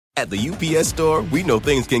At the UPS Store, we know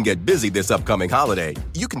things can get busy this upcoming holiday.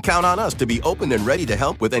 You can count on us to be open and ready to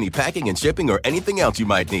help with any packing and shipping or anything else you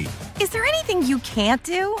might need. Is there anything you can't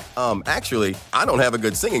do? Actually, I don't have a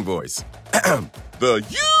good singing voice. The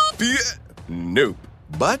UPS... Nope.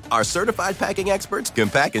 But our certified packing experts can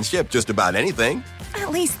pack and ship just about anything.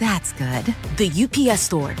 At least that's good. The UPS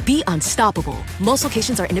Store. Be unstoppable. Most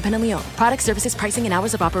locations are independently owned. Product, services, pricing, and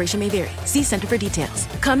hours of operation may vary. See Center for details.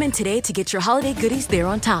 Come in today to get your holiday goodies there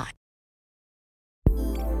on time.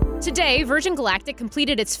 Today, Virgin Galactic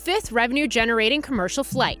completed its 5th revenue-generating commercial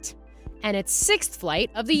flight and its 6th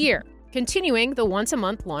flight of the year, continuing the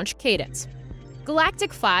once-a-month launch cadence.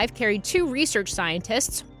 Galactic 5 carried 2 research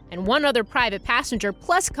scientists and 1 other private passenger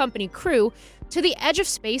plus company crew to the edge of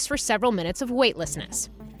space for several minutes of weightlessness.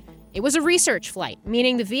 It was a research flight,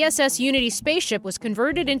 meaning the VSS Unity spaceship was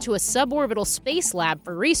converted into a suborbital space lab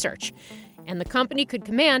for research, and the company could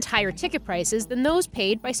command higher ticket prices than those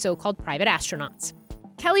paid by so-called private astronauts.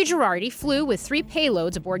 Kellie Gerardi flew with 3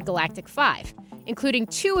 payloads aboard Galactic 5, including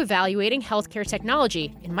 2 evaluating healthcare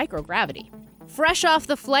technology in microgravity. Fresh off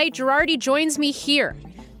the flight, Gerardi joins me here.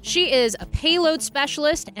 She is a payload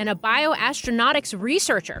specialist and a bioastronautics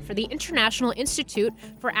researcher for the International Institute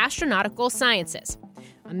for Astronautical Sciences,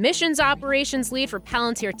 a missions operations lead for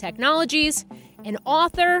Palantir Technologies, an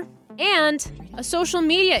author, and a social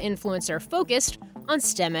media influencer focused on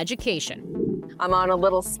STEM education. I'm on a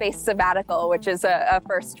little space sabbatical, which is a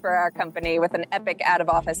first for our company, with an epic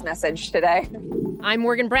out-of-office message today. I'm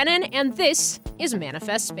Morgan Brennan, and this is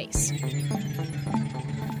Manifest Space.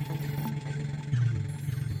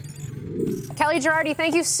 Kellie Gerardi,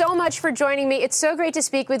 thank you so much for joining me. It's so great to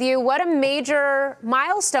speak with you. What a major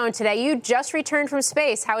milestone today. You just returned from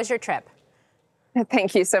space. How was your trip?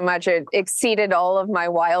 Thank you so much. It exceeded all of my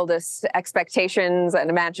wildest expectations and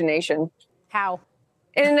imagination. How?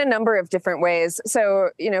 In a number of different ways. So,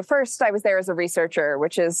 first I was there as a researcher,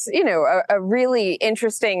 which is, a really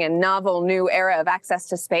interesting and novel new era of access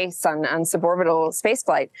to space on suborbital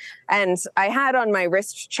spaceflight. And I had on my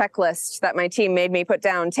wrist checklist that my team made me put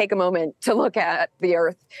down, take a moment to look at the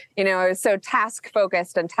Earth. I was so task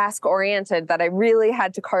focused and task oriented that I really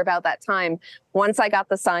had to carve out that time. Once I got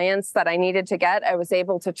the science that I needed to get, I was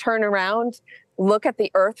able to turn around, look at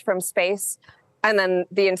the Earth from space. And then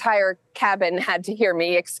the entire cabin had to hear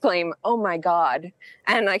me exclaim, "Oh my God."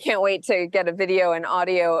 And I can't wait to get a video and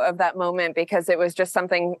audio of that moment, because it was just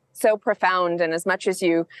something so profound. And as much as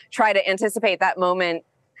you try to anticipate that moment,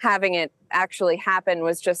 having it actually happen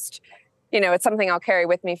was just, it's something I'll carry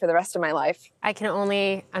with me for the rest of my life. I can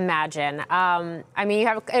only imagine.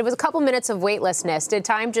 It was a couple minutes of weightlessness. Did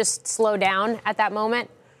time just slow down at that moment?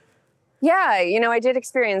 Yeah, I did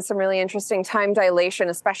experience some really interesting time dilation,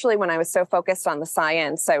 especially when I was so focused on the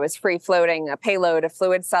science. I was free floating a payload, a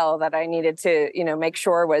fluid cell that I needed to, make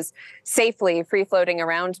sure was safely free floating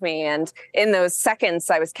around me. And in those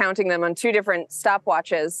seconds, I was counting them on 2 different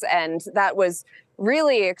stopwatches. And that was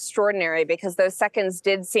really extraordinary, because those seconds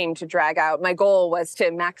did seem to drag out. My goal was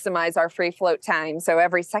to maximize our free float time, so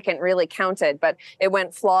every second really counted, but it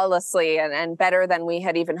went flawlessly and better than we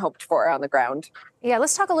had even hoped for on the ground. Yeah,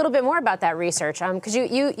 let's talk a little bit more about that research, because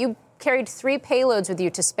you carried 3 payloads with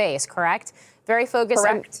you to space, correct? Very focused.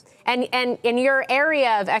 Correct. And your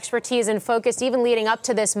area of expertise and focus, even leading up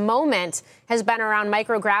to this moment, has been around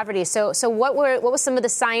microgravity. So what was some of the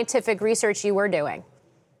scientific research you were doing?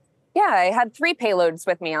 Yeah, I had 3 payloads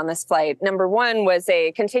with me on this flight. Number 1 was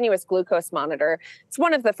a continuous glucose monitor. It's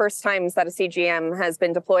one of the first times that a CGM has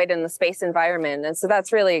been deployed in the space environment. And so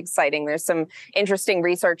that's really exciting. There's some interesting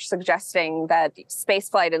research suggesting that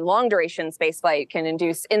spaceflight and long-duration spaceflight can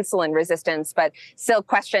induce insulin resistance, but still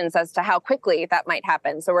questions as to how quickly that might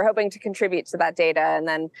happen. So we're hoping to contribute to that data. And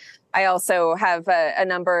then I also have a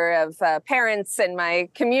number of parents in my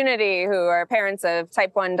community who are parents of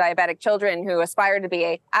type 1 diabetic children who aspire to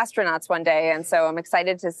be astronauts one day. And so I'm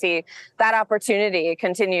excited to see that opportunity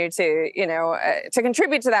continue to, to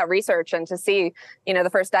contribute to that research and to see, the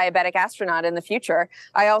first diabetic astronaut in the future.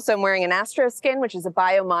 I also am wearing an Astroskin, which is a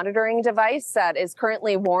biomonitoring device that is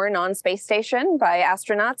currently worn on space station by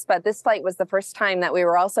astronauts. But this flight was the first time that we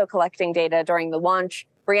were also collecting data during the launch,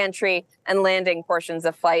 re-entry, and landing portions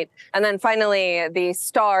of flight. And then finally, the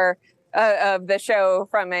star of the show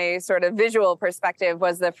from a sort of visual perspective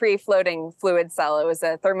was the free-floating fluid cell. It was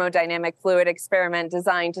a thermodynamic fluid experiment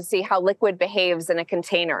designed to see how liquid behaves in a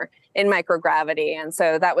container in microgravity. And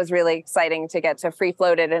so that was really exciting to get to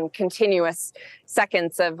free-float it in continuous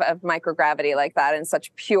seconds of microgravity like that, in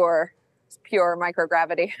such pure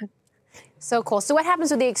microgravity. So cool. So what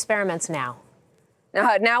happens with the experiments now?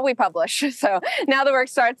 Now we publish. So now the work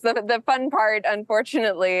starts. The fun part,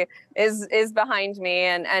 unfortunately, is behind me.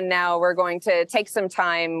 And now we're going to take some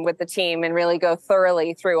time with the team and really go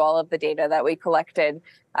thoroughly through all of the data that we collected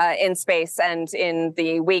in space, and in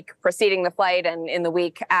the week preceding the flight and in the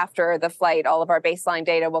week after the flight, all of our baseline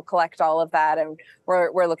data. We'll collect all of that. And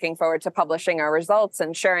we're looking forward to publishing our results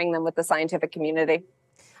and sharing them with the scientific community.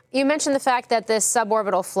 You mentioned the fact that this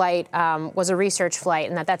suborbital flight was a research flight,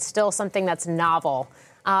 and that's still something that's novel.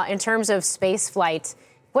 In terms of space flight,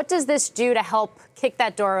 what does this do to help kick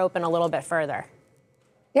that door open a little bit further?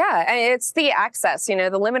 Yeah, it's the access. The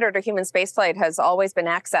limiter to human spaceflight has always been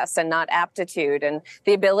access and not aptitude, and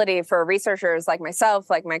the ability for researchers like myself,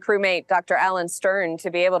 like my crewmate, Dr. Alan Stern, to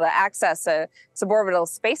be able to access a suborbital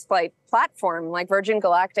spaceflight platform like Virgin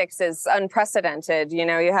Galactic's is unprecedented. You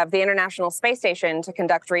have the International Space Station to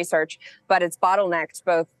conduct research, but it's bottlenecked,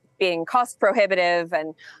 both being cost prohibitive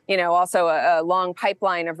and, also a long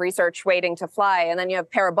pipeline of research waiting to fly. And then you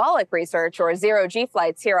have parabolic research or zero-G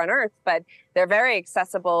flights here on Earth, but they're very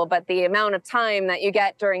accessible. But the amount of time that you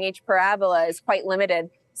get during each parabola is quite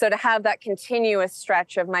limited. So to have that continuous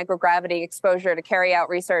stretch of microgravity exposure to carry out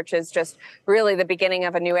research is just really the beginning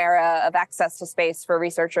of a new era of access to space for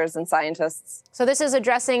researchers and scientists. So this is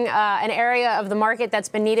addressing an area of the market that's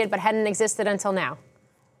been needed but hadn't existed until now.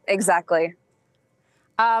 Exactly.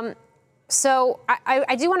 So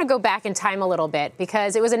I do want to go back in time a little bit,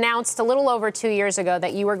 because it was announced a little over 2 years ago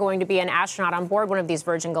that you were going to be an astronaut on board one of these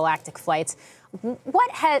Virgin Galactic flights.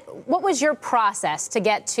 What was your process to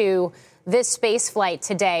get to this space flight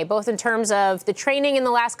today, both in terms of the training in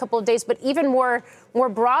the last couple of days, but even more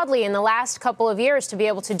broadly in the last couple of years to be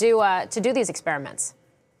able to do these experiments?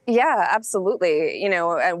 Yeah, absolutely.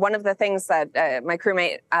 One of the things that my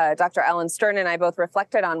crewmate, Dr. Alan Stern, and I both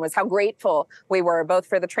reflected on was how grateful we were, both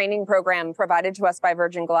for the training program provided to us by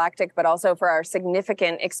Virgin Galactic, but also for our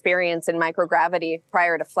significant experience in microgravity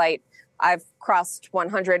prior to flight. I've crossed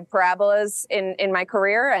 100 parabolas in my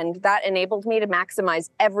career, and that enabled me to maximize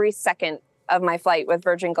every second of my flight with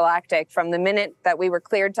Virgin Galactic. From the minute that we were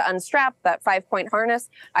cleared to unstrap that 5-point harness,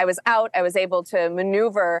 I was out. I was able to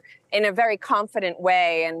maneuver in a very confident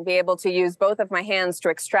way and be able to use both of my hands to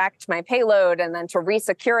extract my payload and then to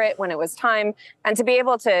resecure it when it was time, and to be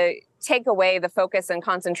able to take away the focus and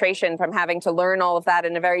concentration from having to learn all of that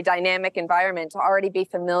in a very dynamic environment, to already be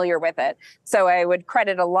familiar with it. So I would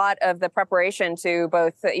credit a lot of the preparation to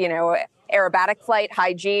both, aerobatic flight,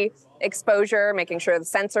 high G exposure, making sure the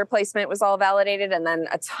sensor placement was all validated, and then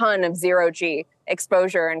a ton of zero-G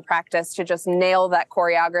exposure and practice to just nail that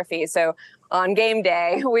choreography. So on game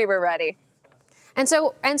day, we were ready. And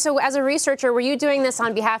so as a researcher, were you doing this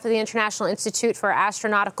on behalf of the International Institute for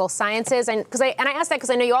Astronautical Sciences? And I asked that because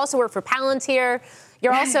I know you also work for Palantir.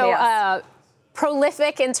 You're also Yes.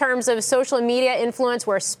 Prolific in terms of social media influence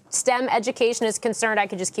where STEM education is concerned. I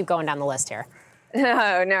could just keep going down the list here. No,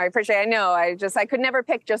 I appreciate it. I know. I could never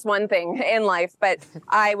pick just one thing in life, but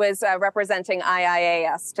I was representing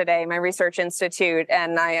IIAS today, my research institute,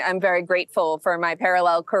 and I'm very grateful for my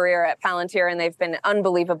parallel career at Palantir, and they've been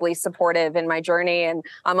unbelievably supportive in my journey. And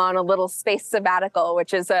I'm on a little space sabbatical,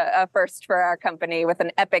 which is a first for our company, with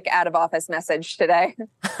an epic out-of-office message today.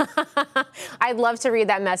 I'd love to read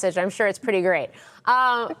that message. I'm sure it's pretty great.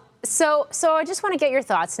 So I just want to get your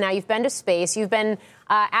thoughts now. You've been to space. You've been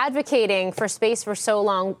advocating for space for so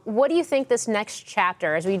long. What do you think this next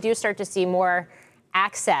chapter, as we do start to see more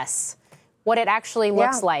access, what it actually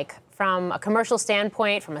looks like from a commercial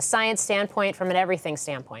standpoint, from a science standpoint, from an everything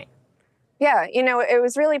standpoint? Yeah, it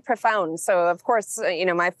was really profound. So, of course,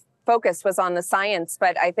 my focus was on the science,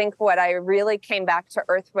 but I think what I really came back to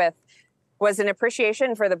Earth with was an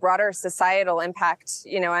appreciation for the broader societal impact.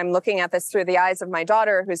 I'm looking at this through the eyes of my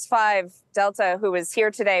daughter, who's 5, Delta, who is here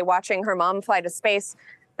today watching her mom fly to space.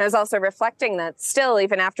 And I was also reflecting that still,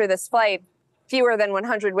 even after this flight, fewer than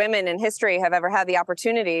 100 women in history have ever had the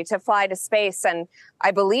opportunity to fly to space. And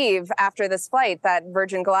I believe after this flight that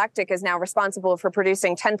Virgin Galactic is now responsible for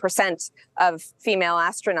producing 10% of female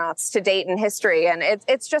astronauts to date in history. And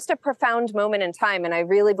it's just a profound moment in time. And I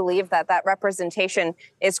really believe that representation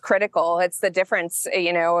is critical. It's the difference,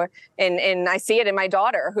 in I see it in my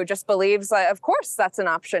daughter, who just believes, of course, that's an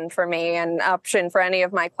option for me, an option for any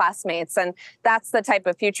of my classmates. And that's the type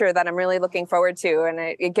of future that I'm really looking forward to. And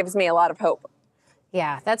it gives me a lot of hope.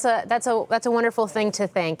 Yeah, that's a wonderful thing to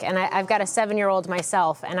think. And I've got a 7-year-old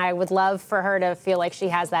myself, and I would love for her to feel like she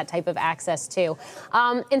has that type of access too.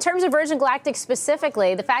 In terms of Virgin Galactic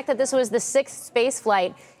specifically, the fact that this was the 6th space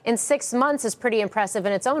flight in 6 months is pretty impressive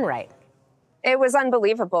in its own right. It was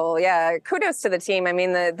unbelievable. Yeah. Kudos to the team. I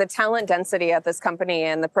mean, the talent density at this company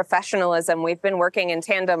and the professionalism. We've been working in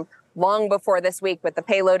tandem long before this week with the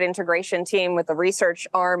payload integration team, with the research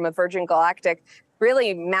arm of Virgin Galactic,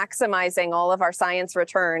 really maximizing all of our science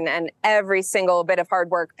return, and every single bit of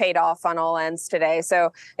hard work paid off on all ends today.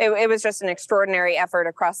 So it was just an extraordinary effort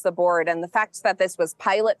across the board. And the fact that this was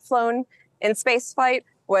pilot flown in spaceflight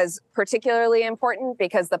was particularly important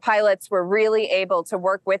because the pilots were really able to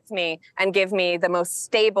work with me and give me the most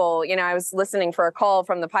stable, I was listening for a call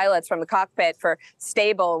from the pilots from the cockpit for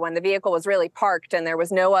stable when the vehicle was really parked and there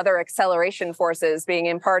was no other acceleration forces being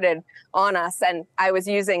imparted on us. And I was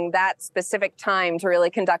using that specific time to really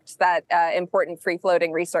conduct that important free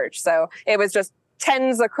floating research. So it was just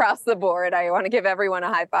tens across the board. I want to give everyone a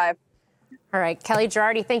high five. All right, Kellie,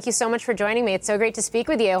 Gerardi, thank you so much for joining me. It's so great to speak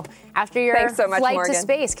with you after your flight to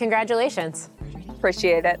space. Congratulations.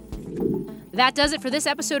 Appreciate it. That does it for this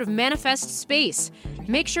episode of Manifest Space.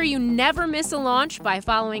 Make sure you never miss a launch by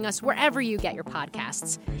following us wherever you get your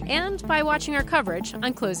podcasts and by watching our coverage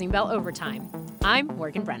on Closing Bell Overtime. I'm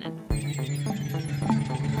Morgan Brennan.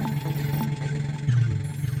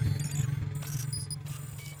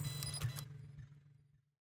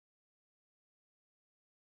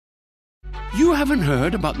 You haven't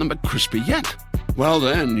heard about the McCrispy yet? Well,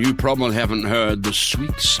 then, you probably haven't heard the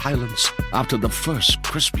sweet silence after the first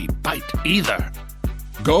crispy bite either.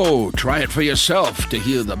 Go try it for yourself to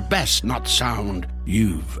hear the best nut sound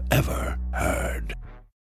you've ever heard.